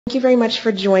Thank you very much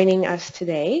for joining us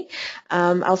today.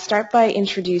 I'll start by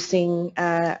introducing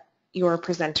your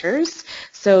presenters.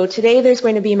 So today there's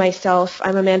going to be myself.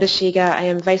 I'm Amanda Shiga. I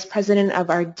am Vice President of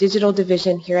our digital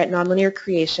division here at Nonlinear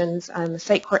Creations. I'm the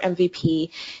Sitecore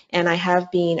MVP, and I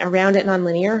have been around at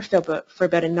Nonlinear for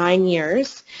about 9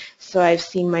 years. So I've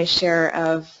seen my share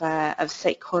of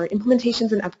Sitecore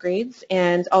implementations and upgrades,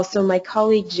 and also my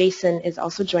colleague Jason is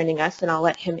also joining us, and I'll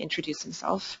let him introduce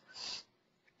himself.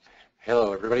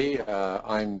 Hello everybody,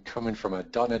 I'm coming from a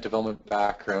 .NET development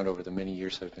background. Over the many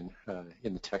years I've been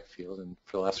in the tech field, and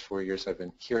for the last 4 years I've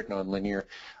been here at Nonlinear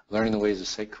learning the ways of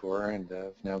Sitecore, and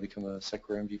I've now become a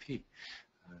Sitecore MVP.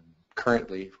 I'm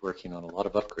currently working on a lot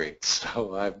of upgrades,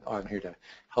 so I'm here to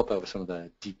help out with some of the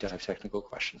deep dive technical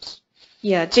questions.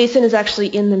 Yeah, Jason is actually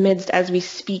in the midst, as we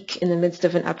speak, in the midst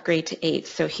of an upgrade to 8,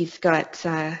 so he's got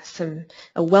a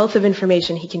wealth of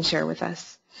information he can share with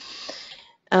us.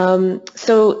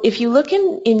 So if you look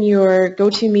in your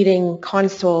GoToMeeting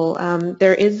console,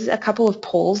 there is a couple of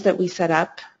polls that we set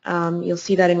up. You'll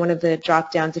see that in one of the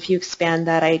drop downs. If you expand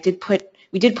that,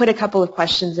 we did put a couple of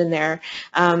questions in there.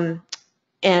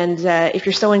 If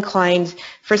you're so inclined,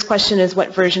 first question is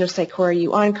what version of Sitecore are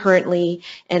you on currently,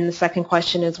 and the second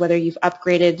question is whether you've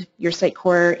upgraded your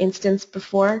Sitecore instance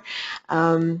before.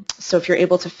 So if you're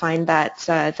able to find that,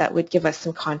 that would give us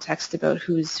some context about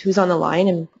who's on the line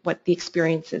and what the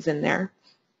experience is in there.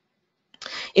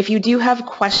 If you do have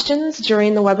questions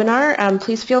during the webinar,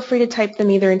 please feel free to type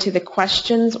them either into the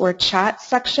questions or chat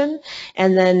section,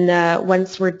 and then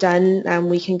once we're done,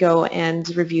 we can go and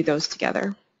review those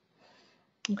together.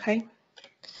 Okay.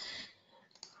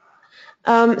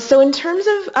 So in terms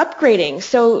of upgrading,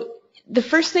 so the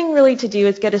first thing really to do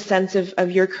is get a sense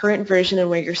of your current version and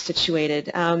where you're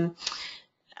situated.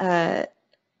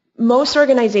 Most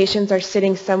organizations are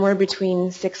sitting somewhere between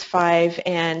 6.5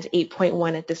 and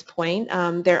 8.1 at this point.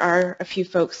 There are a few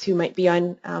folks who might be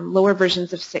on lower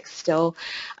versions of 6 still,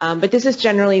 but this is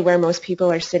generally where most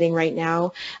people are sitting right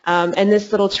now. And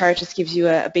this little chart just gives you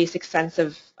a basic sense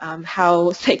of how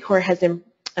Sitecore has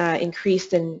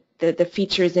increased in the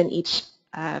features in each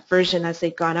version as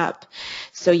they've gone up.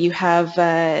 So you have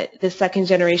the second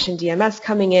generation DMS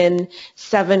coming in.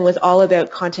 7 was all about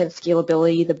content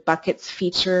scalability, the buckets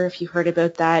feature, if you heard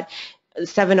about that.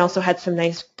 7 also had some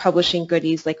nice publishing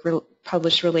goodies like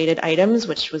publish related items,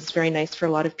 which was very nice for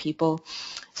a lot of people.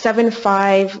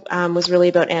 7.5 was really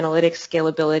about analytics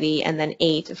scalability, and then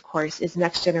 8, of course, is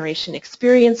next generation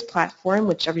experience platform,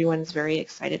 which everyone's very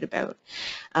excited about.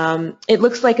 It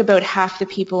looks like about half the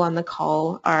people on the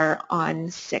call are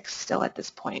on 6 still at this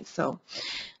point. So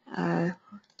let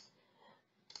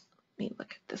me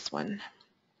look at this one.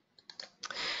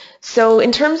 So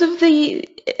in terms of the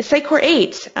Sitecore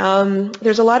 8,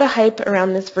 there's a lot of hype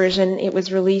around this version. It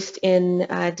was released in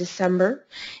December,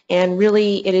 and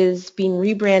really it is being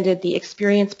rebranded the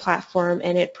Experience Platform,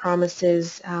 and it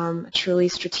promises a truly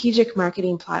strategic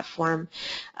marketing platform.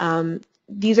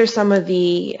 These are some of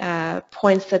the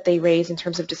points that they raise in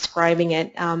terms of describing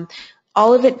it.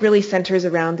 All of it really centers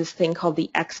around this thing called the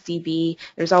XDB.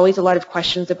 There's always a lot of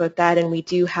questions about that, and we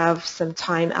do have some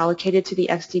time allocated to the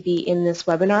XDB in this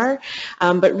webinar.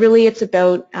 But really it's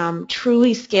about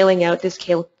truly scaling out this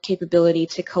capability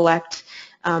to collect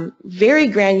very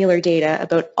granular data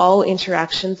about all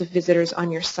interactions of visitors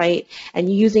on your site,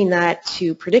 and using that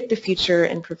to predict the future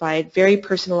and provide very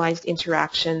personalized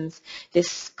interactions.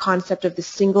 This concept of the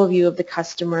single view of the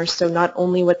customer, so not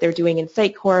only what they're doing in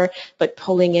Sitecore, but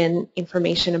pulling in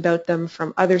information about them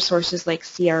from other sources like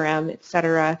CRM,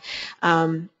 etc.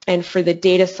 And for the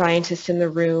data scientists in the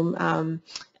room,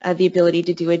 the ability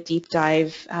to do a deep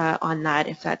dive on that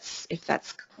if that's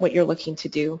what you're looking to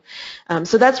do.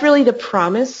 So that's really the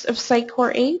promise of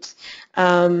Sitecore 8.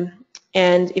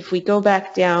 And if we go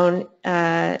back down,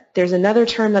 there's another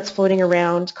term that's floating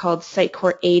around called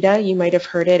Sitecore ADA. You might have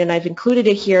heard it, and I've included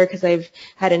it here because I've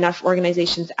had enough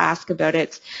organizations ask about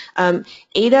it.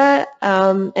 ADA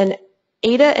and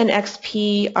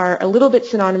XP are a little bit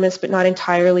synonymous, but not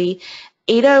entirely.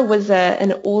 ADA was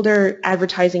an older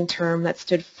advertising term that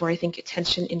stood for, I think,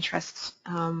 attention, interest,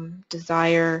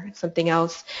 desire, something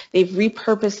else. They've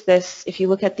repurposed this. If you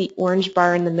look at the orange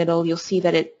bar in the middle, you'll see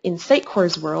that in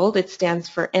Sitecore's world, it stands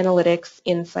for analytics,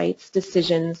 insights,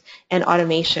 decisions, and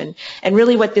automation. And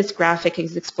really what this graphic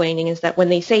is explaining is that when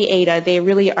they say ADA, they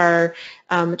really are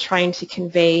trying to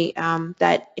convey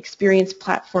that experience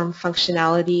platform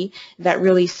functionality that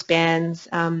really spans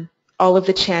all of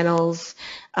the channels,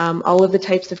 all of the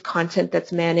types of content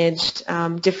that's managed,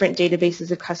 different databases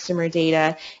of customer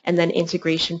data, and then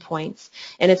integration points.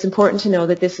 And it's important to know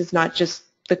that this is not just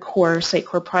the core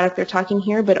Sitecore product they're talking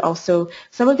here, but also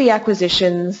some of the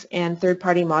acquisitions and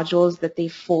third-party modules that they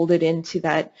folded into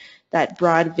that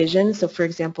broad vision. So for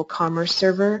example, Commerce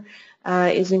Server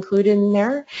is included in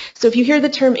there. So if you hear the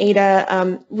term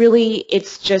ADA, really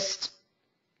it's just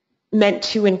meant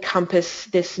to encompass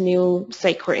this new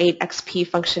Sitecore 8 XP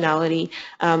functionality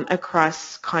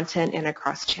across content and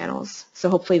across channels. So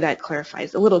hopefully that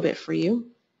clarifies a little bit for you.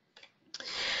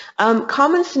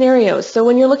 Common scenarios. So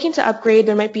when you're looking to upgrade,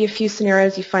 there might be a few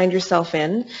scenarios you find yourself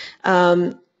in.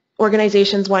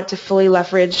 Organizations want to fully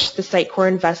leverage the Sitecore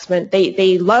investment.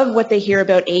 They love what they hear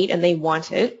about 8 and they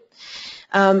want it.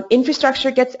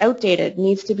 Infrastructure gets outdated,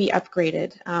 needs to be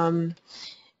upgraded.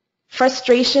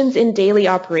 Frustrations in daily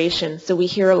operations. So we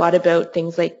hear a lot about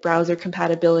things like browser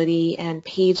compatibility and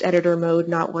page editor mode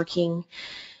not working.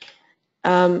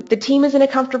 The team is in a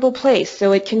comfortable place,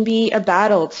 so it can be a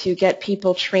battle to get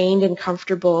people trained and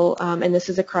comfortable, and this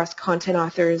is across content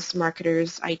authors,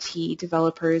 marketers, IT,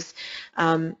 developers.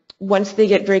 Once they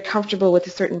get very comfortable with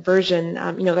a certain version,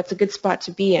 that's a good spot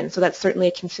to be in. So that's certainly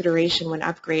a consideration when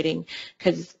upgrading,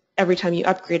 because every time you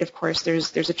upgrade, of course,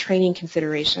 there's a training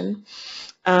consideration.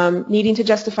 Needing to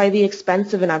justify the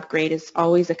expense of an upgrade is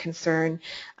always a concern.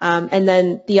 And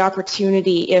then the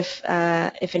opportunity, if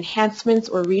enhancements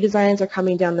or redesigns are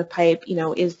coming down the pipe,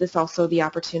 is this also the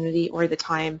opportunity or the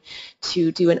time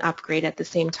to do an upgrade at the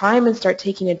same time and start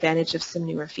taking advantage of some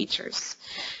newer features?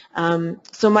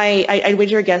 So I'd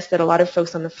wager a guess that a lot of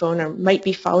folks on the phone might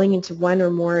be falling into one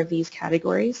or more of these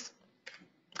categories.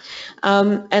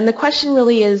 And the question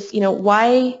really is,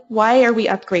 why are we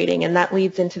upgrading? And that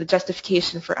leads into the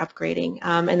justification for upgrading.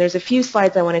 And there's a few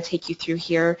slides I want to take you through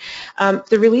here.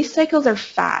 The release cycles are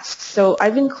fast. So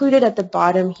I've included at the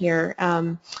bottom here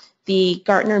the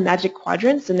Gartner Magic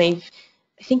Quadrants, and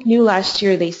I think new last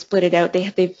year they split it out.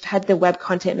 They've had the web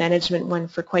content management one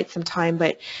for quite some time,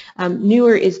 but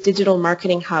newer is digital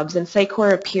marketing hubs, and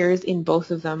Sitecore appears in both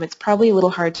of them. It's probably a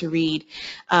little hard to read,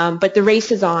 but the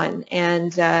race is on,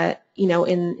 and in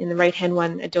the right-hand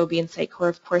one, Adobe and Sitecore,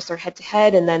 of course, are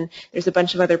head-to-head, and then there's a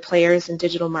bunch of other players in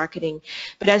digital marketing.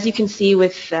 But as you can see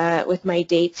with my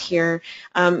dates here,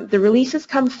 the releases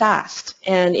come fast,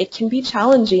 and it can be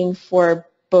challenging for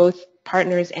both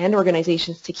partners and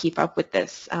organizations to keep up with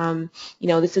this.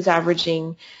 This is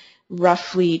averaging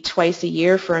roughly twice a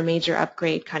year for a major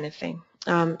upgrade kind of thing.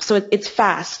 So it's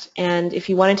fast, and if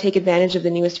you want to take advantage of the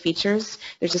newest features,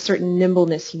 there's a certain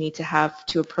nimbleness you need to have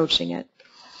to approaching it.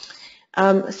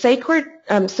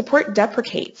 Sitecore support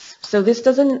deprecates. So this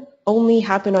doesn't only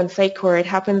happen on Sitecore, it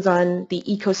happens on the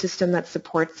ecosystem that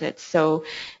supports it. So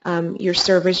your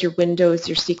servers, your Windows,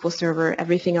 your SQL Server,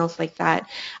 everything else like that.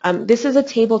 This is a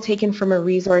table taken from a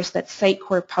resource that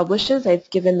Sitecore publishes. I've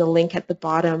given the link at the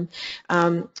bottom,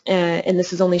 and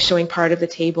this is only showing part of the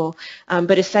table.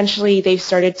 But essentially, they've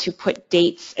started to put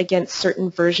dates against certain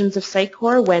versions of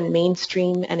Sitecore when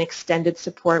mainstream and extended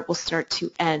support will start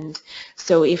to end.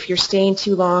 So if you're staying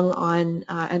too long on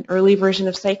an early version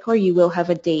of Sitecore, you will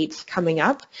have a date coming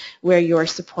up where your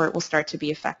support will start to be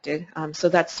affected. So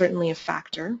that's certainly a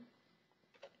factor.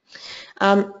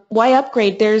 Why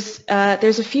upgrade? There's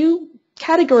a few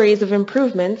categories of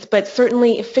improvements, but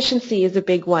certainly efficiency is a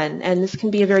big one, and this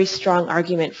can be a very strong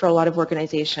argument for a lot of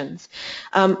organizations.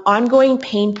 Ongoing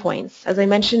pain points, as I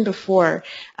mentioned before,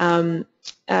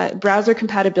 browser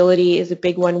compatibility is a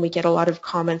big one. We get a lot of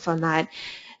comments on that.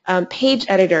 Page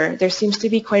editor, there seems to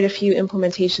be quite a few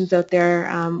implementations out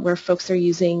there where folks are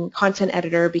using content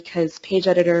editor because page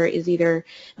editor is either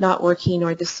not working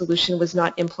or the solution was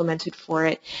not implemented for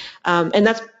it. And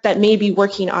that may be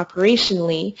working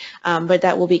operationally, but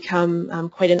that will become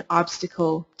quite an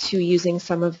obstacle to using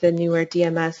some of the newer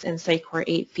DMS and Sitecore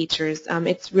 8 features.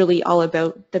 It's really all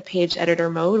about the page editor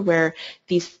mode where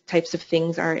these types of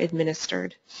things are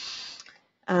administered.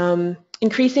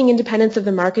 Increasing independence of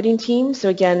the marketing team. So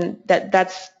again,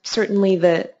 that's certainly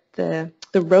the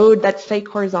road that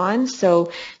Sitecore is on.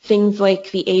 So things like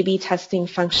the A/B testing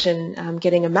function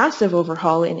getting a massive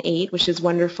overhaul in 8, which is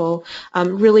wonderful,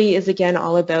 really is again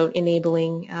all about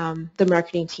enabling the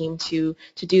marketing team to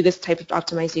do this type of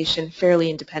optimization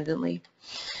fairly independently.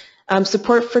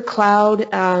 Support for cloud,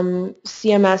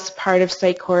 CMS part of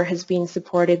Sitecore has been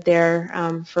supported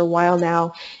there for a while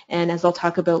now, and as I'll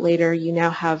talk about later, you now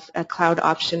have a cloud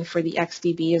option for the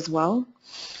XDB as well.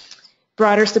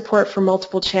 Broader support for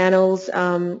multiple channels,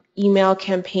 email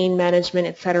campaign management,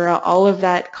 etc. All of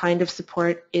that kind of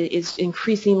support is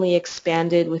increasingly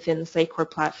expanded within the Sitecore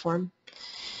platform.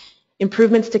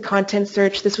 Improvements to content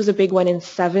search, this was a big one in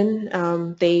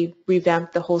 7. They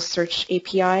revamped the whole search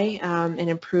API and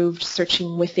improved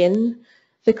searching within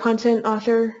the content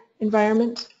author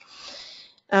environment.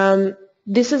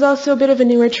 This is also a bit of a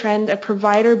newer trend, a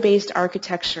provider-based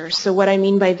architecture. So what I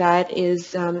mean by that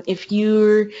is if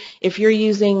you're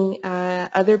using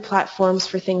other platforms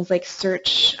for things like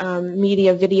search,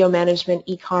 media, video management,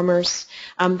 e-commerce,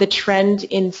 the trend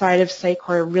inside of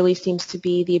Sitecore really seems to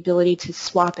be the ability to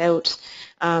swap out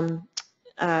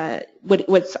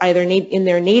what's either in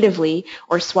there natively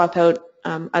or swap out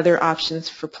other options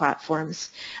for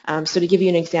platforms. So to give you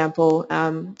an example,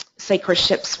 Sitecore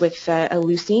ships with a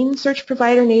Lucene search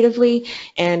provider natively,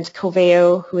 and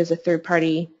Coveo, who is a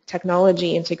third-party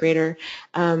technology integrator,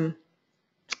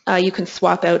 you can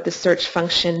swap out the search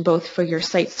function both for your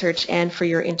site search and for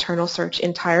your internal search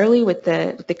entirely with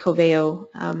the Coveo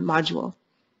module.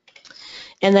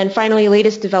 And then finally,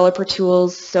 latest developer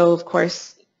tools. So of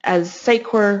course, as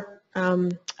Sitecore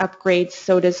upgrades,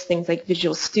 so does things like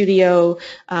Visual Studio,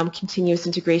 continuous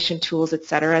integration tools,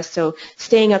 etc. So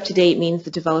staying up to date means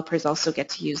the developers also get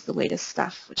to use the latest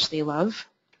stuff, which they love.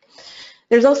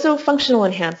 There's also functional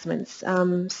enhancements.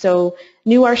 So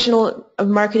new arsenal of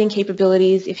marketing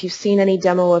capabilities. If you've seen any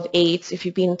demo of 8, if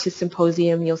you've been to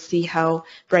Symposium, you'll see how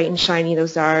bright and shiny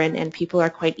those are, and people are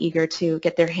quite eager to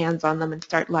get their hands on them and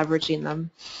start leveraging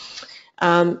them.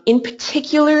 In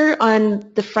particular,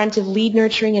 on the front of lead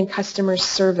nurturing and customer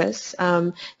service,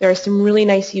 there are some really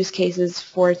nice use cases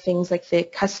for things like the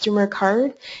customer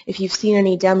card. If you've seen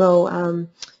any demo,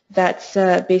 that's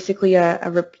basically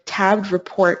a tabbed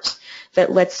report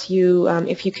that lets you,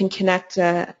 if you can connect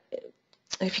a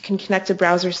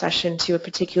browser session to a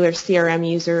particular CRM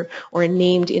user or a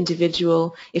named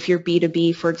individual, if you're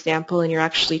B2B, for example, and you're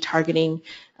actually targeting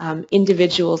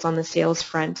individuals on the sales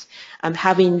front,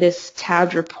 having this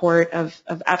tabbed report of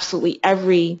absolutely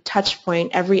every touch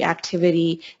point, every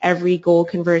activity, every goal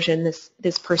conversion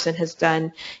this person has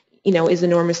done, is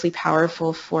enormously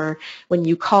powerful for when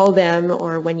you call them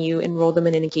or when you enroll them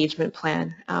in an engagement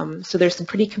plan. So there's some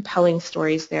pretty compelling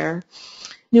stories there.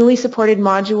 Newly supported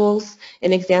modules,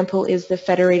 an example is the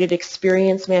Federated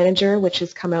Experience Manager, which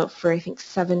has come out for, I think,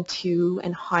 7.2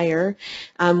 and higher,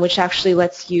 which actually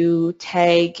lets you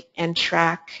tag and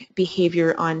track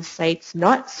behavior on sites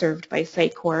not served by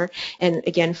Sitecore, and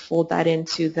again, fold that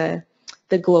into the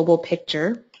global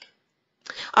picture.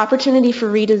 Opportunity for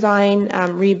redesign,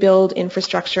 rebuild,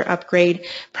 infrastructure upgrade.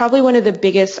 Probably one of the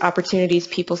biggest opportunities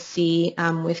people see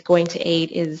with going to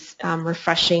 8 is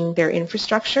refreshing their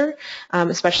infrastructure,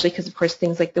 especially because, of course,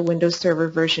 things like the Windows Server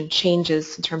version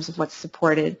changes in terms of what's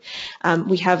supported.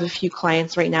 We have a few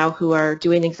clients right now who are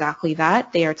doing exactly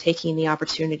that. They are taking the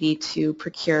opportunity to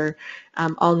procure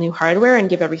all new hardware and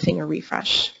give everything a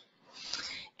refresh.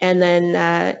 And then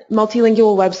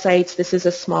multilingual websites, this is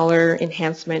a smaller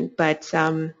enhancement, but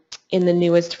in the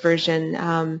newest version,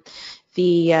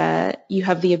 you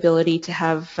have the ability to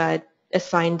have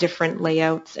assign different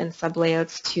layouts and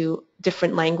sub-layouts to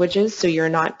different languages, so you're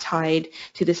not tied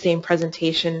to the same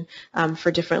presentation for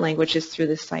different languages through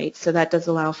the site. So that does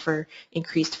allow for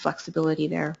increased flexibility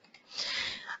there.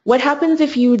 What happens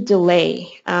if you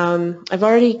delay? I've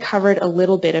already covered a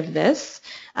little bit of this,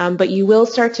 but you will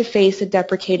start to face a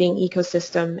deprecating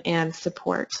ecosystem and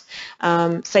support.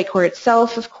 Sitecore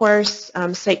itself, of course,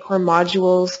 Sitecore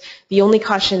modules. The only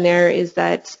caution there is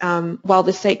that while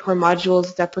the Sitecore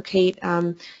modules deprecate,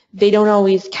 they don't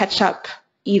always catch up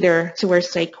either to where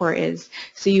Sitecore is.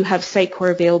 So you have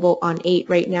Sitecore available on 8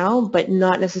 right now, but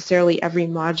not necessarily every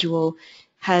module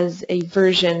has a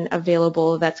version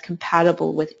available that's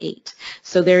compatible with 8.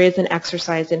 So there is an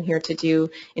exercise in here to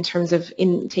do in terms of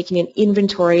taking an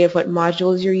inventory of what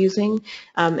modules you're using.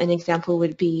 An example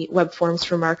would be web forms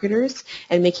for marketers,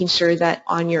 and making sure that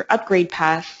on your upgrade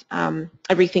path,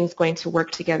 everything's going to work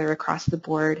together across the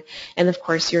board. And of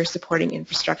course, you're supporting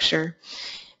infrastructure.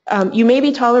 You may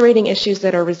be tolerating issues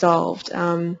that are resolved.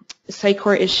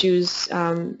 Sitecore issues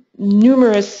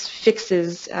numerous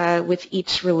fixes with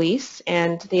each release,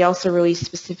 and they also release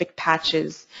specific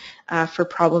patches for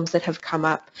problems that have come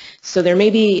up. So there may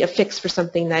be a fix for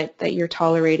something that you're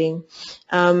tolerating.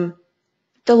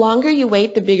 The longer you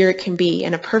wait, the bigger it can be,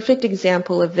 and a perfect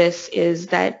example of this is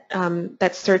that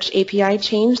search API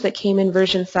change that came in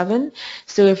version 7.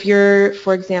 So if you're,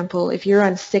 for example, if you're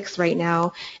on 6 right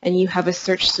now and you have a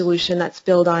search solution that's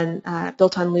built on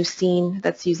Lucene,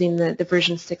 that's using the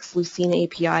version 6 Lucene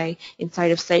API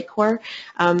inside of Sitecore,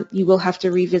 you will have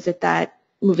to revisit that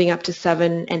moving up to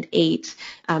 7 and 8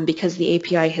 because the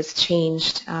API has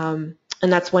changed.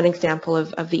 And that's one example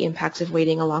of the impacts of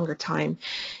waiting a longer time.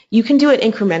 You can do it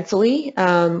incrementally,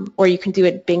 or you can do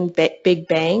it big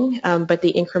bang, but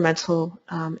the incremental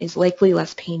is likely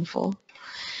less painful.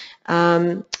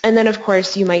 And then, of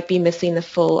course, you might be missing the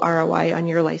full ROI on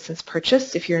your license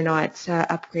purchase if you're not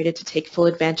upgraded to take full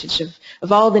advantage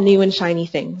of all the new and shiny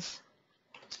things.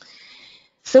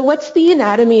 So what's the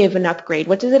anatomy of an upgrade?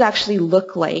 What does it actually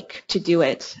look like to do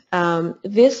it?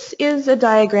 This is a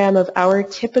diagram of our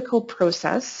typical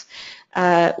process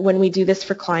when we do this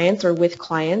for clients or with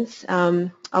clients.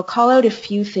 I'll call out a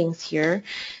few things here.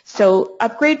 So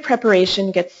upgrade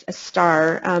preparation gets a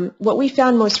star. What we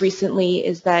found most recently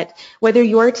is that whether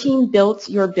your team built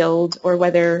your build or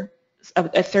whether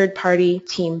a third-party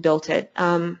team built it,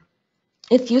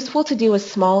 it's useful to do a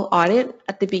small audit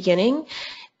at the beginning,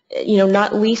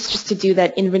 not least just to do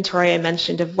that inventory I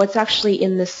mentioned of what's actually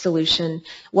in this solution,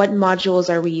 what modules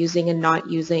are we using and not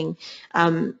using,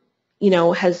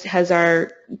 has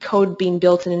our code been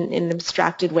built in an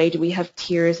abstracted way, do we have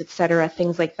tiers, etc.,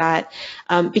 things like that,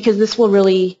 because this will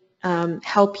really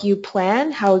help you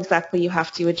plan how exactly you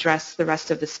have to address the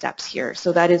rest of the steps here.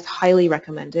 So that is highly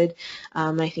recommended.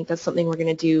 I think that's something we're going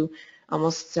to do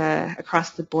almost across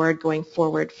the board going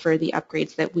forward for the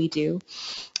upgrades that we do.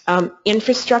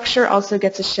 Infrastructure also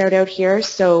gets a shout out here,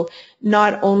 so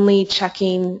not only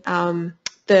checking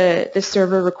the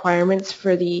server requirements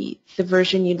for the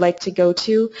version you'd like to go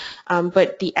to,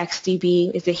 but the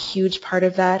XDB is a huge part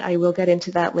of that. I will get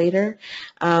into that later.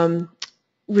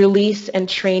 Release and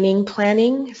training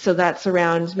planning, so that's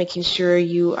around making sure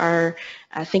you are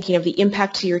thinking of the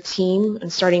impact to your team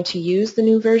and starting to use the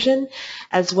new version,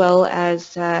 as well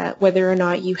as whether or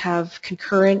not you have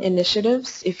concurrent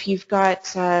initiatives. If you've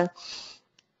got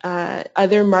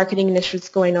other marketing initiatives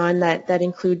going on that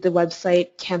include the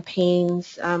website,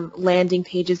 campaigns, landing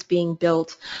pages being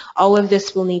built, all of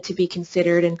this will need to be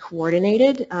considered and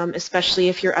coordinated, especially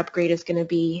if your upgrade is going to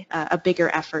be a bigger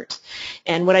effort.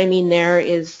 And what I mean there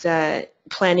is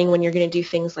planning when you're going to do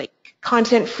things like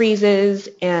content freezes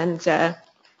and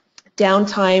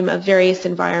downtime of various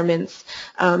environments.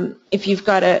 If you've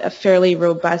got a fairly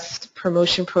robust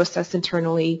promotion process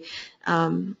internally,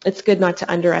 it's good not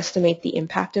to underestimate the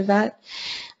impact of that.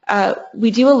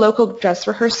 We do a local dress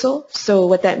rehearsal, so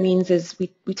what that means is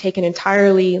we take an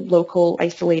entirely local,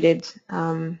 isolated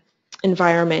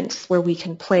environment where we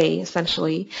can play,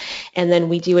 essentially, and then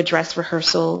we do a dress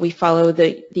rehearsal. We follow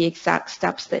the exact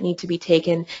steps that need to be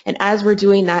taken, and as we're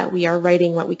doing that, we are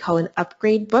writing what we call an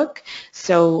upgrade book.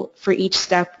 So for each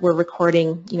step, we're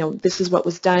recording, this is what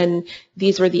was done,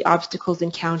 these were the obstacles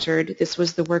encountered, this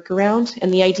was the workaround,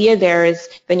 and the idea there is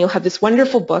then you'll have this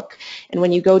wonderful book, and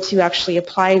when you go to actually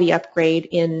apply the upgrade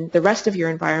in the rest of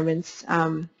your environments,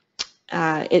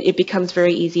 it becomes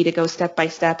very easy to go step by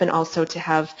step and also to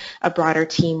have a broader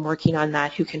team working on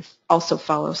that who can also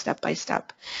follow step by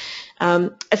step.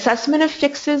 Assessment of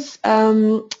fixes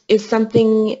is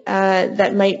something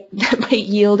that might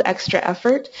yield extra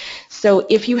effort. So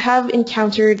if you have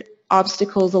encountered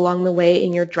obstacles along the way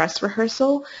in your dress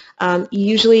rehearsal,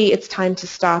 usually it's time to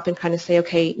stop and kind of say,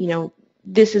 okay,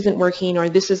 this isn't working, or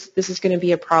this is going to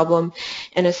be a problem,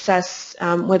 and assess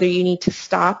whether you need to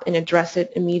stop and address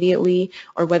it immediately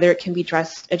or whether it can be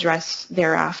addressed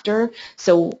thereafter.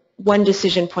 So one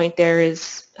decision point there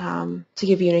is, to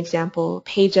give you an example,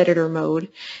 page editor mode.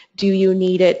 Do you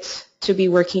need it to be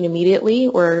working immediately,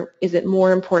 or is it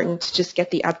more important to just get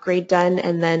the upgrade done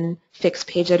and then fix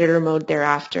page editor mode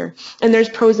thereafter? And there's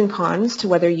pros and cons to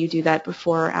whether you do that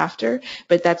before or after,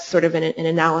 but that's sort of an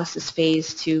analysis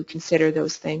phase to consider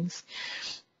those things.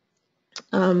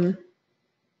 A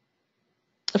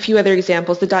few other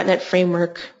examples. The .NET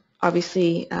framework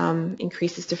obviously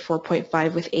increases to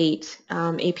 4.5 with 8.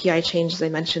 API changes, I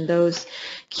mentioned those.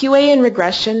 QA and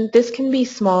regression, this can be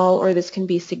small or this can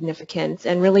be significant,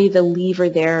 and really the lever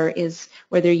there is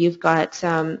whether you've got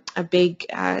a big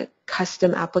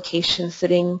custom application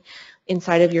sitting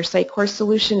inside of your Sitecore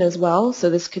solution as well. So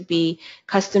this could be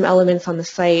custom elements on the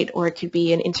site, or it could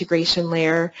be an integration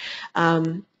layer.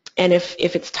 And if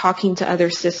it's talking to other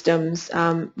systems,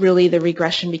 really the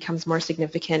regression becomes more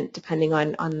significant depending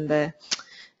on the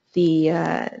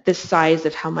size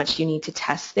of how much you need to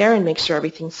test there and make sure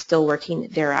everything's still working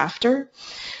thereafter.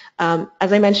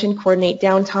 As I mentioned, coordinate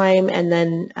downtime and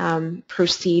then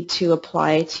proceed to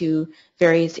apply to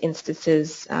various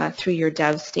instances through your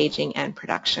dev, staging, and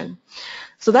production.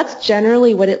 So that's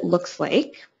generally what it looks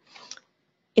like.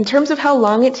 In terms of how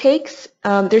long it takes,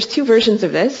 there's two versions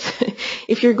of this.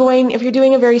 If you're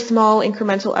doing a very small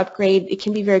incremental upgrade, it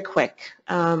can be very quick.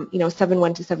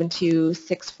 7.1 to 7.2,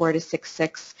 6.4 to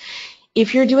 6.6.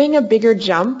 If you're doing a bigger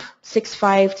jump,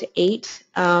 6.5 to 8,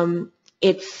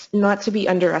 it's not to be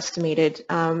underestimated.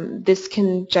 This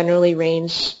can generally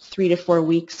range 3 to 4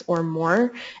 weeks or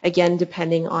more, again,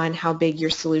 depending on how big your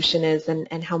solution is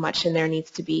and how much in there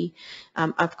needs to be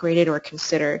upgraded or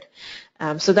considered.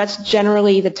 So that's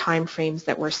generally the time frames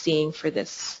that we're seeing for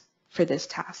this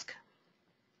task.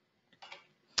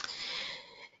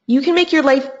 You can make your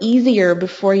life easier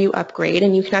before you upgrade,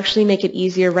 and you can actually make it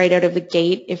easier right out of the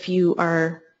gate if you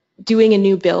are doing a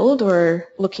new build or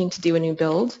looking to do a new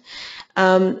build.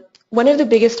 One of the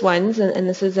biggest ones, and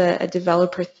this is a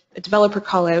developer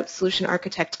call-out, solution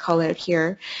architect call-out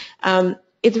here,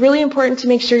 it's really important to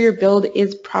make sure your build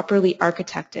is properly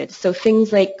architected. So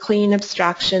things like clean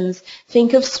abstractions,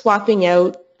 think of swapping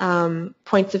out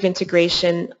points of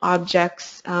integration,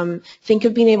 objects. Think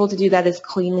of being able to do that as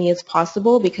cleanly as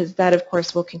possible, because that, of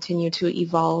course, will continue to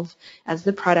evolve as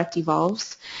the product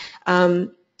evolves.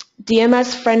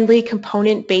 DMS-friendly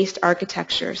component-based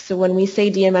architecture. So when we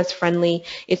say DMS-friendly,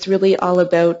 it's really all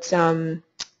about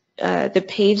the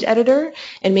page editor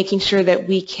and making sure that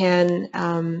we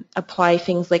can apply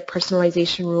things like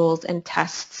personalization rules and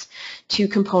tests to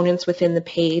components within the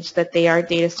page, that they are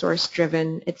data source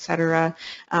driven, etc.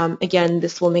 Again,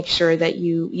 this will make sure that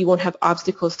you won't have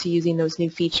obstacles to using those new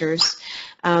features.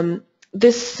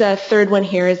 This third one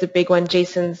here is a big one.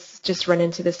 Jason's just run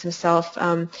into this himself.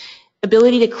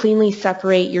 Ability to cleanly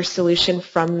separate your solution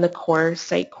from the core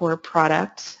Sitecore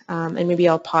product. And maybe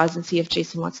I'll pause and see if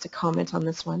Jason wants to comment on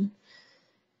this one.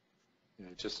 Yeah,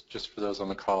 just for those on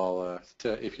the call,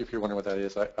 if you're wondering what that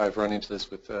is, I've run into this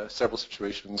with several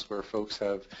situations where folks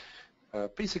have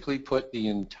basically put the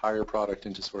entire product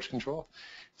into source control.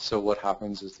 So what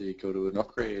happens is they go to an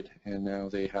upgrade, and now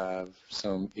they have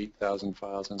some 8,000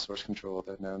 files in source control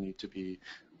that now need to be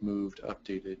moved,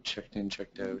 updated, checked in,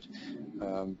 checked out,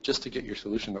 just to get your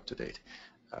solution up to date.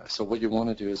 So what you want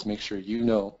to do is make sure you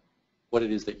know what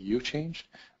it is that you've changed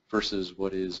versus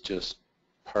what is just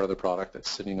part of the product that's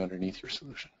sitting underneath your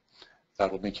solution.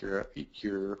 That will make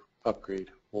your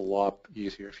upgrade a lot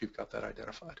easier if you've got that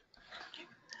identified.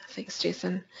 Thanks,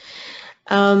 Jason.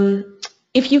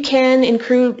 If you can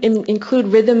include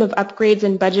rhythm of upgrades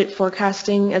and budget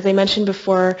forecasting, as I mentioned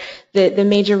before, the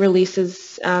major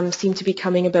releases seem to be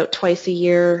coming about twice a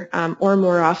year or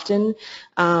more often.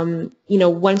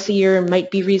 Once a year might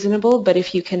be reasonable, but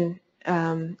if you can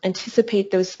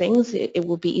anticipate those things, it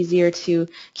will be easier to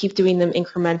keep doing them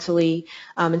incrementally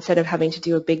instead of having to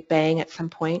do a big bang at some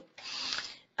point.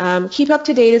 Keep up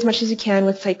to date as much as you can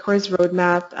with Sitecore's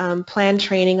roadmap. Plan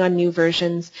training on new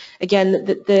versions. Again,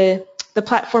 the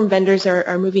platform vendors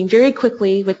are moving very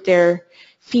quickly with their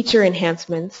feature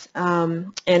enhancements,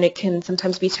 and it can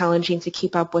sometimes be challenging to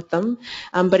keep up with them.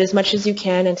 But as much as you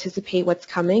can, anticipate what's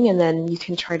coming, and then you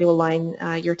can try to align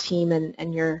your team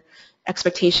and your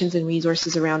expectations and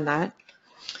resources around that.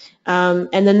 And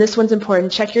then this one's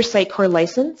important, check your Sitecore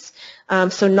license.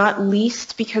 So not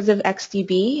least because of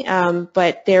XDB,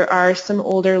 but there are some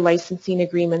older licensing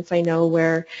agreements I know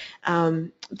where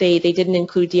they didn't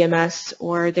include DMS,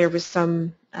 or there was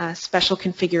some special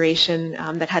configuration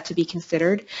that had to be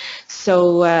considered.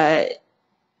 So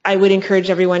I would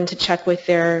encourage everyone to check with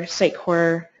their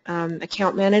Sitecore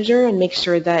account manager and make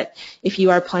sure that if you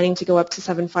are planning to go up to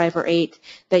 7.5 or 8,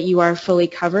 that you are fully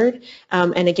covered.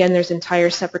 And again, there's an entire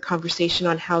separate conversation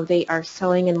on how they are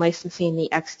selling and licensing the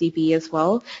XDB as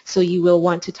well. So you will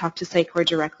want to talk to Sitecore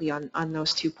directly on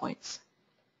those 2 points.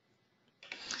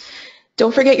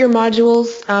 Don't forget your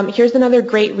modules. Here's another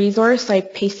great resource. I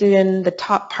pasted in the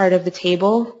top part of the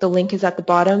table. The link is at the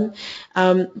bottom.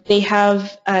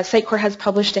 Sitecore has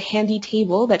published a handy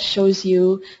table that shows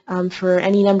you for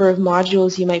any number of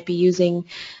modules you might be using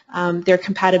their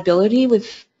compatibility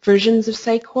with versions of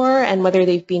Sitecore and whether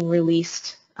they've been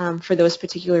released for those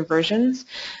particular versions.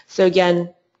 So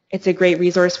again, it's a great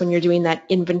resource when you're doing that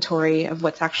inventory of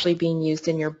what's actually being used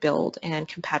in your build and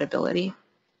compatibility.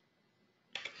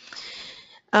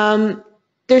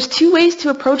 There's 2 ways to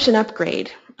approach an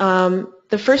upgrade.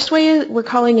 The first way we're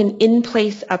calling an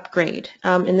in-place upgrade,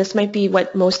 and this might be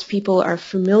what most people are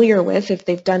familiar with if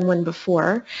they've done one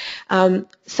before.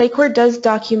 Sitecore does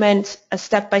document a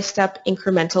step-by-step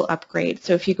incremental upgrade.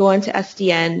 So if you go onto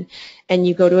SDN and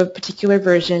you go to a particular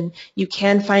version, you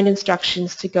can find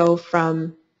instructions to go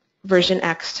from version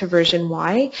X to version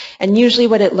Y, and usually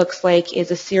what it looks like is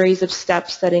a series of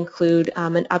steps that include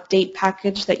an update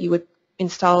package that you would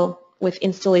install with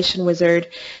Installation Wizard.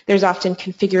 There's often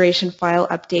configuration file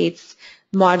updates,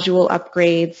 module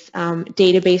upgrades,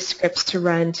 database scripts to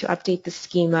run to update the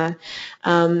schema.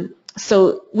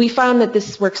 So we found that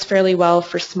this works fairly well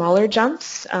for smaller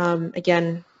jumps.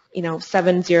 Again,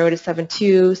 7.0 to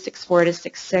 7.2, 6.4 to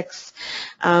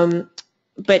 6.6.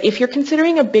 But if you're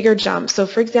considering a bigger jump, so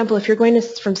for example, if you're going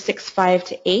from 6.5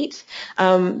 to 8,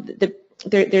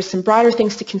 there's some broader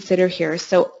things to consider here.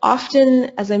 So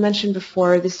often, as I mentioned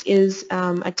before, this is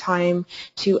a time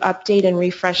to update and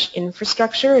refresh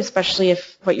infrastructure, especially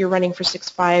if what you're running for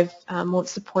 6.5 won't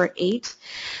support 8.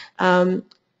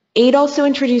 8 also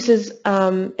introduces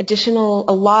a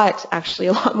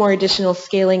lot more additional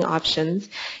scaling options.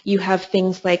 You have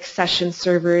things like session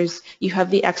servers, you have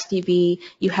the XDB,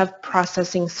 you have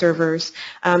processing servers.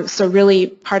 So really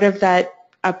part of that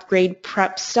upgrade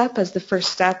prep step as the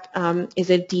first step is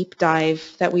a deep dive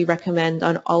that we recommend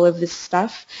on all of this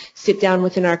stuff. Sit down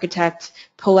with an architect,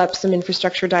 pull up some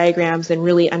infrastructure diagrams, and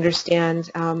really understand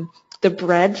the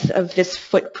breadth of this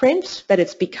footprint that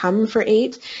it's become for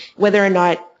 8, whether or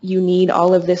not you need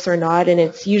all of this or not, and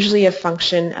it's usually a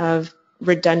function of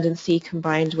redundancy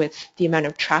combined with the amount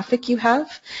of traffic you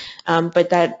have,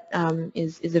 but that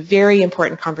is a very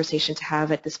important conversation to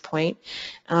have at this point.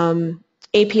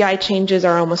 API changes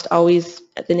are almost always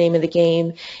the name of the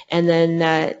game, and then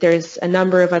there's a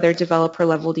number of other developer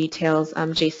level details.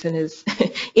 Jason is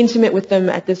intimate with them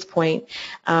at this point,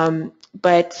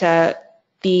 but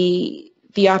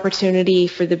the opportunity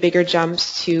for the bigger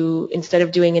jumps to, instead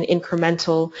of doing an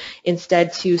incremental,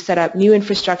 instead to set up new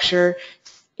infrastructure,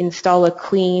 install a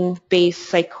clean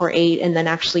base Sitecore 8, and then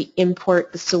actually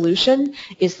import the solution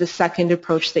is the second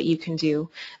approach that you can do.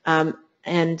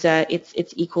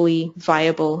 It's equally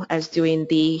viable as doing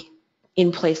the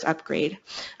in-place upgrade.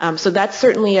 So that's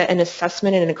certainly an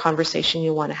assessment and a conversation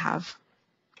you want to have.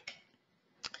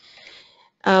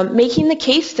 Making the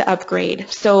case to upgrade.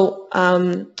 So,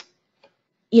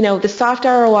 the soft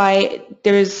ROI,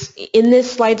 in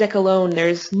this slide deck alone,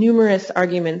 there's numerous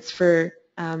arguments for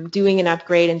doing an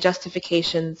upgrade and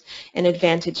justifications and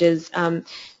advantages.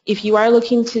 If you are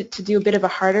looking to do a bit of a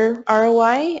harder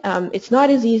ROI, it's not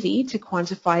as easy to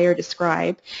quantify or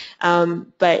describe,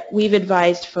 but we've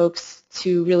advised folks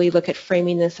to really look at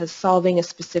framing this as solving a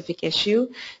specific issue.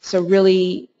 So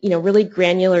really, really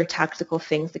granular tactical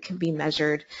things that can be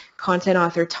measured. Content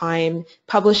author time,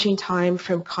 publishing time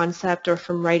from concept or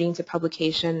from writing to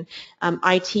publication,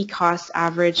 IT costs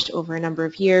averaged over a number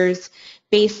of years,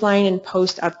 baseline and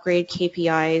post-upgrade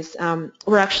KPIs.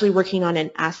 We're actually working on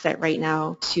an asset right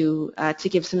now to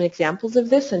give some examples of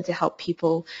this and to help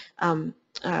people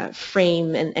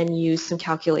frame and use some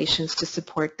calculations to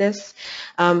support this.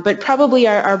 But probably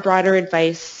our broader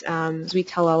advice, as we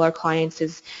tell all our clients,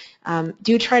 is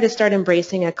do try to start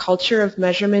embracing a culture of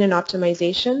measurement and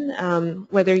optimization,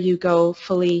 whether you go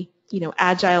fully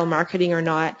agile marketing or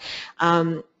not.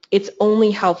 It's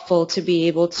only helpful to be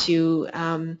able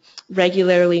to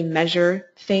regularly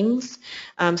measure things.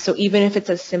 So even if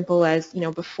it's as simple as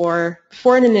before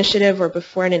an initiative or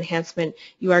before an enhancement,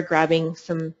 you are grabbing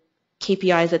some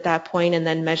KPIs at that point and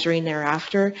then measuring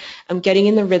thereafter. Getting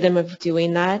in the rhythm of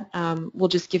doing that will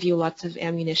just give you lots of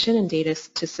ammunition and data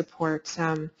to support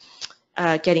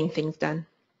getting things done.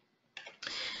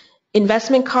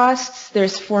 Investment costs,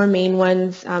 there's 4 main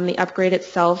ones. The upgrade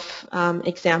itself,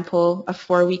 example, a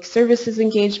 4-week services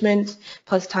engagement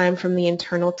plus time from the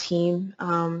internal team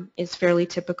is fairly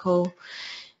typical.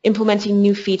 Implementing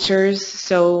new features,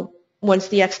 so once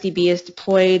the XDB is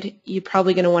deployed, you're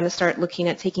probably going to want to start looking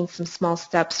at taking some small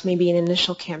steps, maybe an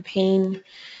initial campaign.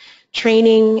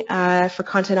 Training for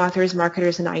content authors,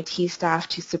 marketers, and IT staff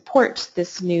to support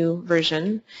this new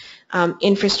version.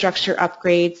 Infrastructure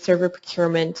upgrades, server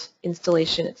procurement,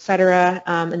 installation, etc.,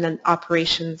 and then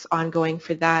operations ongoing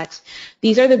for that.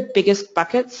 These are the biggest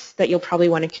buckets that you'll probably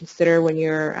want to consider when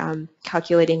you're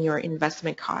calculating your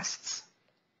investment costs.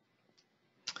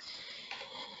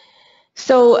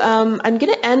 So I'm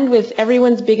going to end with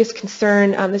everyone's biggest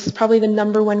concern. This is probably the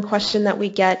 #1 question that we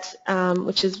get,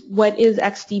 which is what is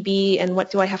XDB and what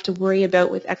do I have to worry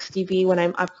about with XDB when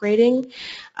I'm upgrading?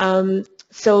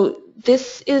 So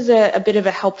this is a bit of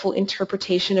a helpful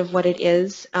interpretation of what it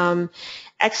is.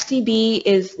 XDB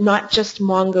is not just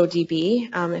MongoDB,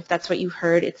 if that's what you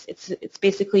heard. It's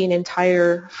basically an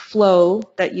entire flow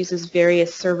that uses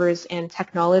various servers and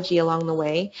technology along the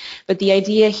way. But the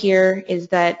idea here is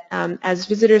that as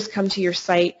visitors come to your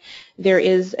site, there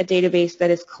is a database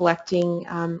that is collecting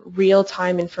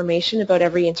real-time information about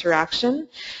every interaction.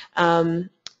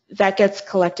 That gets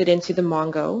collected into the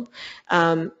Mongo.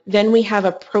 Then we have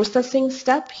a processing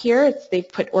step here. They've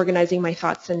put organizing my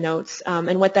thoughts and notes.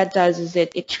 And what that does is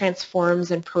it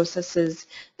transforms and processes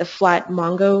the flat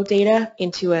Mongo data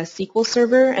into a SQL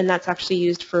server, and that's actually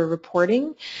used for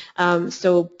reporting.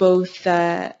 So both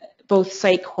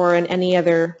Sitecore and any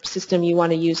other system you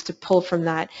want to use to pull from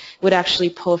that would actually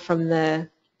pull from the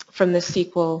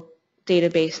SQL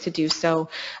database to do so.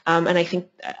 And I think,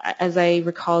 as I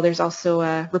recall, there's also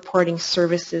a reporting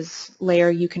services layer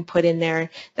you can put in there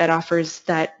that offers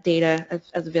that data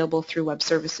as available through web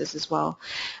services as well.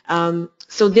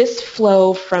 So this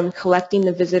flow from collecting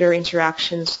the visitor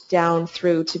interactions down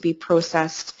through to be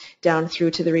processed down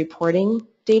through to the reporting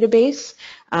database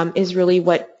is really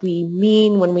what we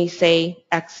mean when we say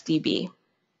XDB.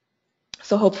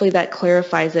 So hopefully that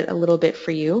clarifies it a little bit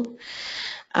for you.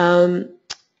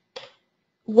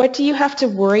 What do you have to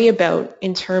worry about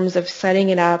in terms of setting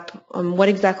it up? What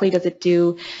exactly does it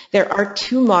do? There are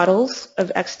two models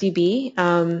of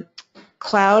XDB,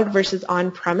 cloud versus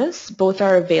on-premise. Both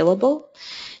are available.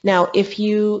 Now, if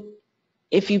you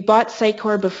bought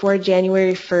Sitecore before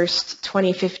January 1st,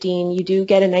 2015, you do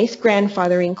get a nice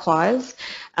grandfathering clause,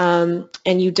 and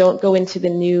you don't go into the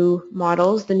new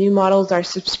models. The new models are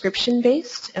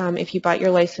subscription-based if you bought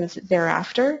your license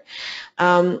thereafter.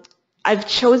 I've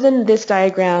chosen this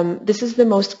diagram. This is the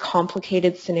most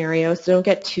complicated scenario, so don't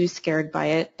get too scared by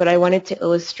it, but I wanted to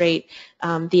illustrate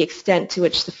the extent to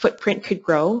which the footprint could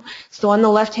grow. So on the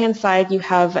left-hand side, you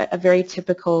have a very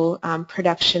typical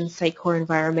production Sitecore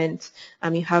environment.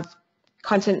 You have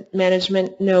content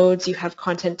management nodes, you have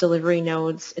content delivery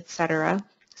nodes, etc.,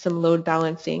 some load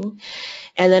balancing.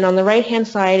 And then on the right-hand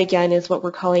side, again, is what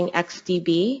we're calling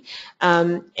XDB.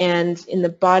 And in the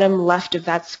bottom left of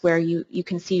that square, you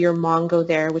can see your Mongo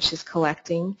there, which is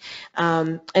collecting.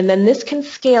 And then this can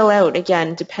scale out,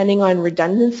 again, depending on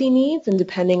redundancy needs and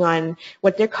depending on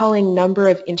what they're calling number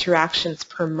of interactions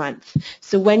per month.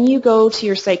 So when you go to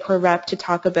your Sitecore rep to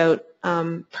talk about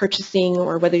purchasing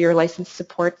or whether your license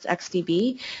supports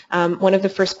XDB, one of the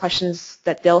first questions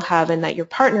that they'll have and that your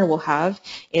partner will have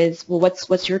is, well,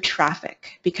 what's your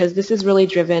traffic? Because this is really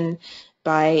driven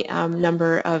by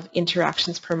number of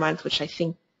interactions per month, which I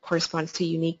think corresponds to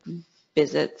unique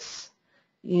visitors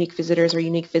or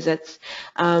unique visits.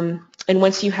 And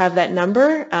once you have that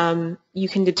number, you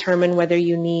can determine whether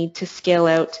you need to scale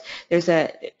out. There's an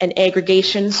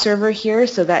aggregation server here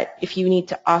so that if you need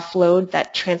to offload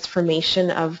that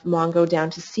transformation of Mongo down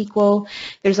to SQL.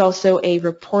 There's also a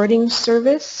reporting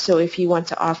service, so if you want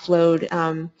to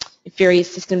offload, if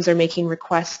various systems are making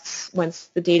requests once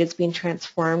the data is being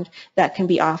transformed, that can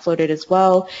be offloaded as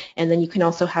well. And then you can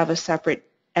also have a separate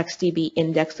XDB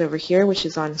index over here, which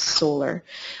is on Solar.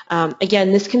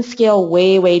 Again, this can scale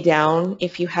way, way down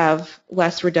if you have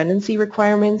less redundancy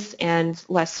requirements and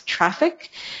less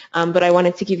traffic, but I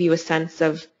wanted to give you a sense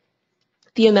of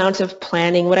the amount of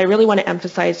planning. What I really want to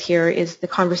emphasize here is the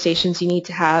conversations you need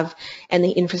to have and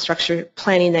the infrastructure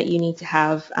planning that you need to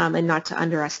have, and not to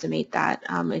underestimate that.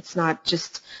 It's not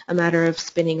just a matter of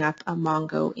spinning up a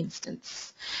Mongo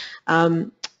instance.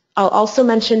 I'll also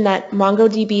mention that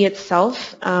MongoDB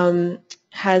itself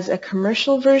has a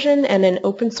commercial version and an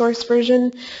open source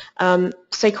version.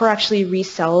 Sitecore actually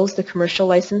resells the commercial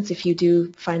license if you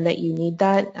do find that you need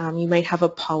that. You might have a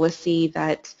policy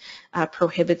that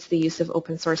prohibits the use of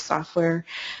open source software.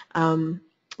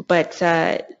 But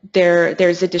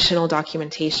there's additional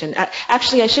documentation.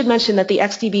 Actually, I should mention that the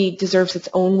XDB deserves its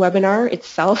own webinar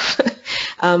itself,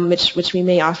 which we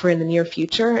may offer in the near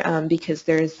future, because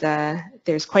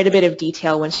there's quite a bit of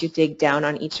detail once you dig down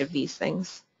on each of these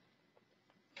things.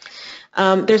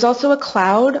 There's also a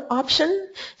cloud option.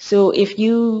 So if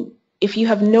you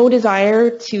have no desire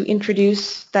to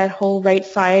introduce that whole right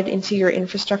side into your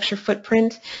infrastructure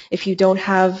footprint, if you don't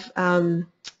have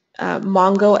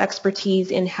Mongo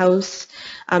expertise in-house,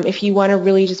 if you want to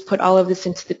really just put all of this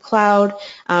into the cloud,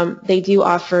 they do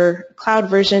offer cloud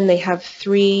version. They have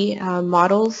three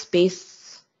models, base,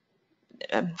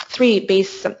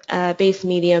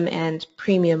 medium, and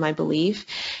premium, I believe.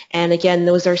 And again,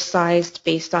 those are sized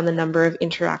based on the number of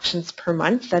interactions per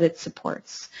month that it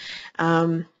supports.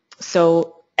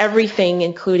 So everything,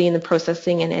 including the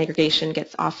processing and aggregation,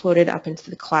 gets offloaded up into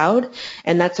the cloud,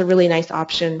 and that's a really nice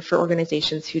option for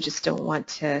organizations who just don't want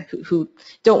to, who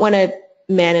don't want to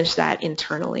manage that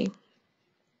internally.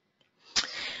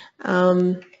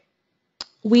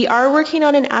 We are working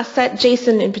on an asset.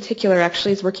 Jason in particular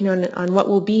actually is working on what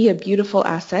will be a beautiful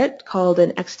asset called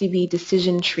an XDB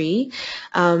decision tree.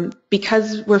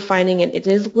 Because we're finding it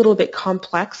is a little bit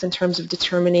complex in terms of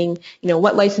determining,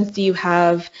 what license do you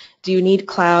have? Do you need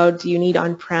cloud? Do you need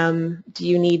on-prem? Do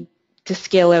you need to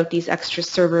scale out these extra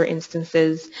server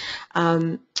instances?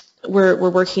 We're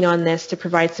working on this to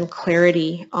provide some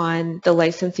clarity on the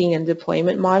licensing and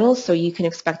deployment models, so you can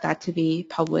expect that to be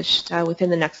published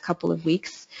within the next couple of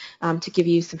weeks to give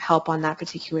you some help on that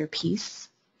particular piece.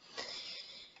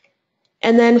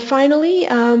 And then finally,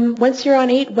 once you're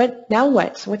on 8, now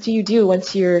what? What do you do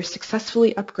once you're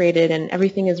successfully upgraded and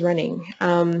everything is running?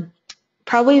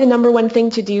 Probably the number one thing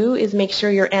to do is make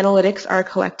sure your analytics are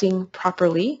collecting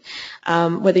properly,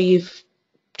 whether you've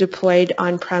deployed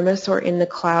on-premise or in the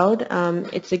cloud.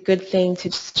 It's a good thing to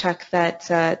just check that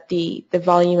the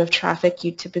volume of traffic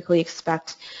you typically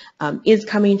expect is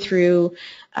coming through.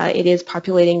 It is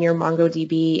populating your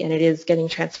MongoDB, and it is getting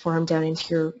transformed down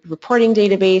into your reporting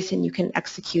database, and you can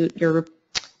execute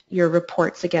your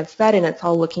reports against that, and it's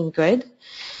all looking good.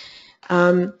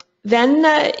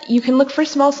 Then you can look for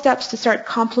small steps to start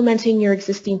complementing your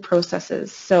existing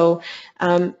processes. So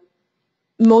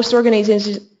most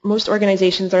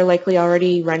organizations are likely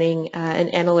already running an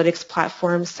analytics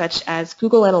platform such as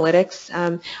Google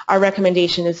Analytics. Our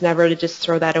recommendation is never to just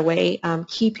throw that away.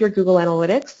 Keep your Google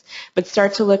Analytics, but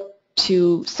start to look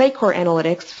to Sitecore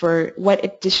Analytics for what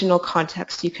additional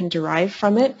context you can derive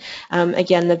from it.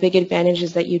 Again, the big advantage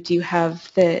is that you do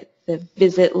have the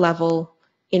visit level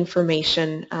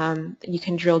information. You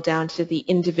can drill down to the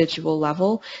individual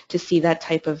level to see that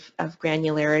type of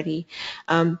granularity.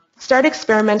 Start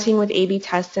experimenting with A/B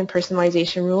tests and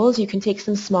personalization rules. You can take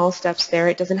some small steps there.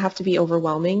 It doesn't have to be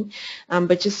overwhelming,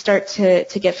 but just start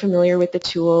to get familiar with the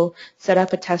tool, set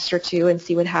up a test or two and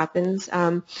see what happens.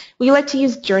 We like to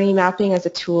use journey mapping as a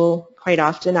tool quite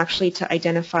often, actually, to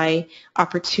identify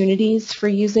opportunities for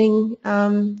using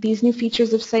these new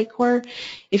features of Sitecore.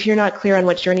 If you're not clear on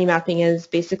what journey mapping is,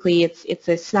 basically it's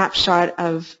a snapshot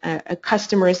of a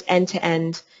customer's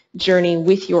end-to-end journey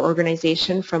with your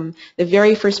organization from the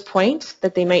very first point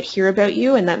that they might hear about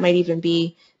you, and that might even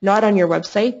be not on your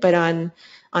website but on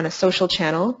a social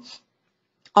channel,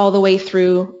 all the way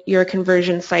through your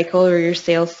conversion cycle or your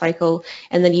sales cycle,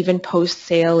 and then even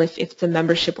post-sale if it's a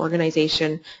membership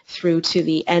organization through to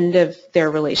the end of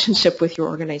their relationship with your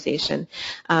organization.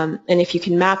 And if you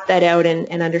can map that out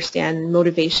and understand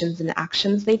motivations and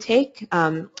actions they take,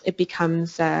 it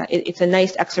becomes, it's a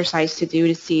nice exercise to do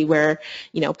to see where,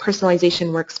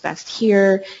 personalization works best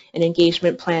here, an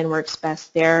engagement plan works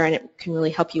best there, and it can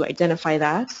really help you identify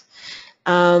that.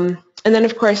 And then,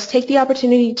 of course, take the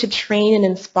opportunity to train and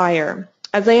inspire.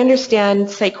 As I understand,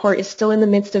 Sitecore is still in the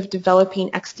midst of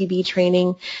developing XDB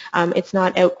training. It's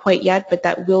not out quite yet, but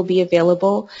that will be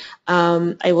available.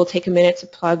 I will take a minute to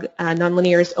plug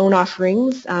Nonlinear's own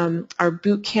offerings. Our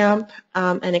bootcamp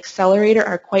and accelerator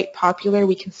are quite popular.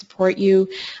 We can support you.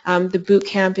 The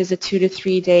bootcamp is a 2 to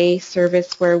 3 day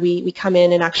service where we come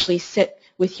in and actually sit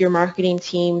with your marketing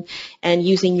team, and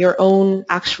using your own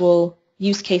actual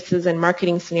use cases and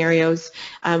marketing scenarios,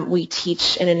 we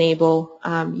teach and enable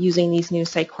using these new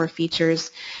Sitecore features.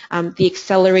 The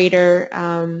accelerator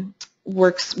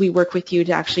we work with you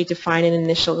to actually define an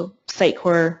initial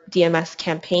Sitecore DMS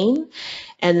campaign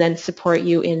and then support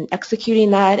you in executing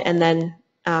that and then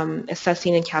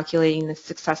assessing and calculating the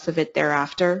success of it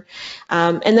thereafter.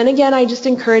 And then again, I just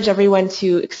encourage everyone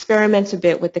to experiment a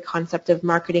bit with the concept of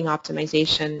marketing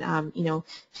optimization.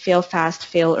 Fail fast,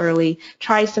 fail early,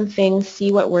 try some things,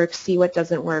 see what works, see what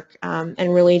doesn't work,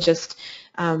 and really just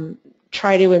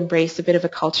try to embrace a bit of a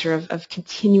culture of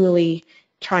continually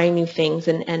trying new things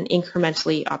and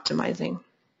incrementally optimizing.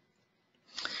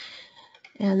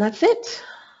 And that's it.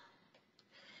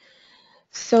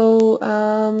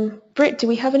 So, Britt, do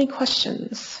we have any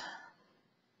questions?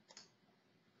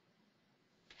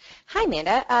 Hi,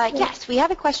 Amanda. Yes, we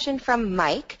have a question from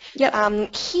Mike.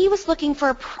 Yep. He was looking for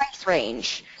a price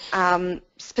range,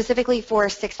 specifically for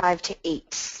 6.5 to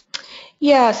 8.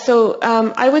 Yeah, so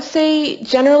I would say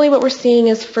generally what we're seeing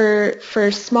is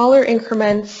for smaller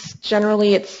increments,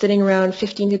 generally it's sitting around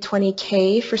 15 to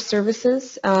 20K for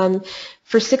services.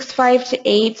 For 6.5 to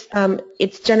 8,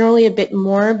 it's generally a bit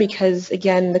more because,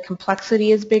 again, the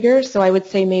complexity is bigger, so I would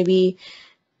say maybe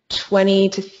 20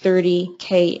 to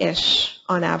 30K-ish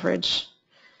on average.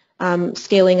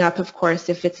 Scaling up, of course,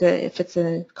 if it's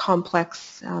a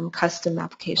complex custom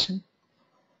application.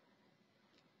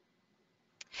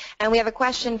 And we have a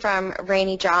question from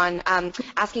Rainey John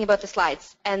asking about the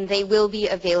slides, and they will be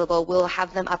available. We'll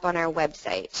have them up on our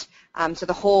website. So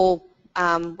the whole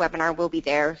webinar will be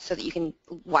there so that you can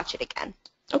watch it again.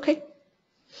 Okay.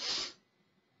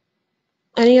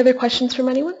 Any other questions from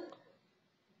anyone?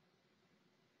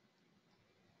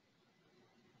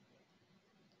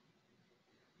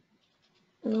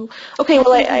 No. Okay,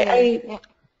 well,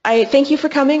 I thank you for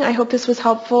coming. I hope this was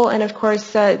helpful. And of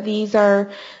course, these are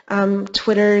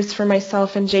Twitters for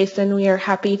myself and Jason. We are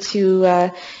happy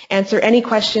to answer any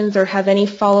questions or have any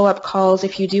follow-up calls.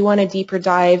 If you do want a deeper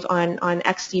dive on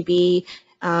XDB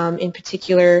in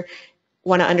particular,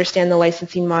 want to understand the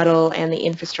licensing model and the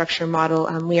infrastructure model,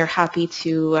 we are happy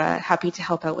to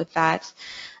help out with that.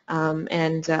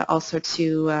 and also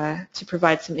to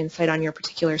provide some insight on your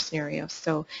particular scenario.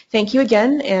 So thank you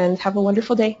again, and have a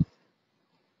wonderful day.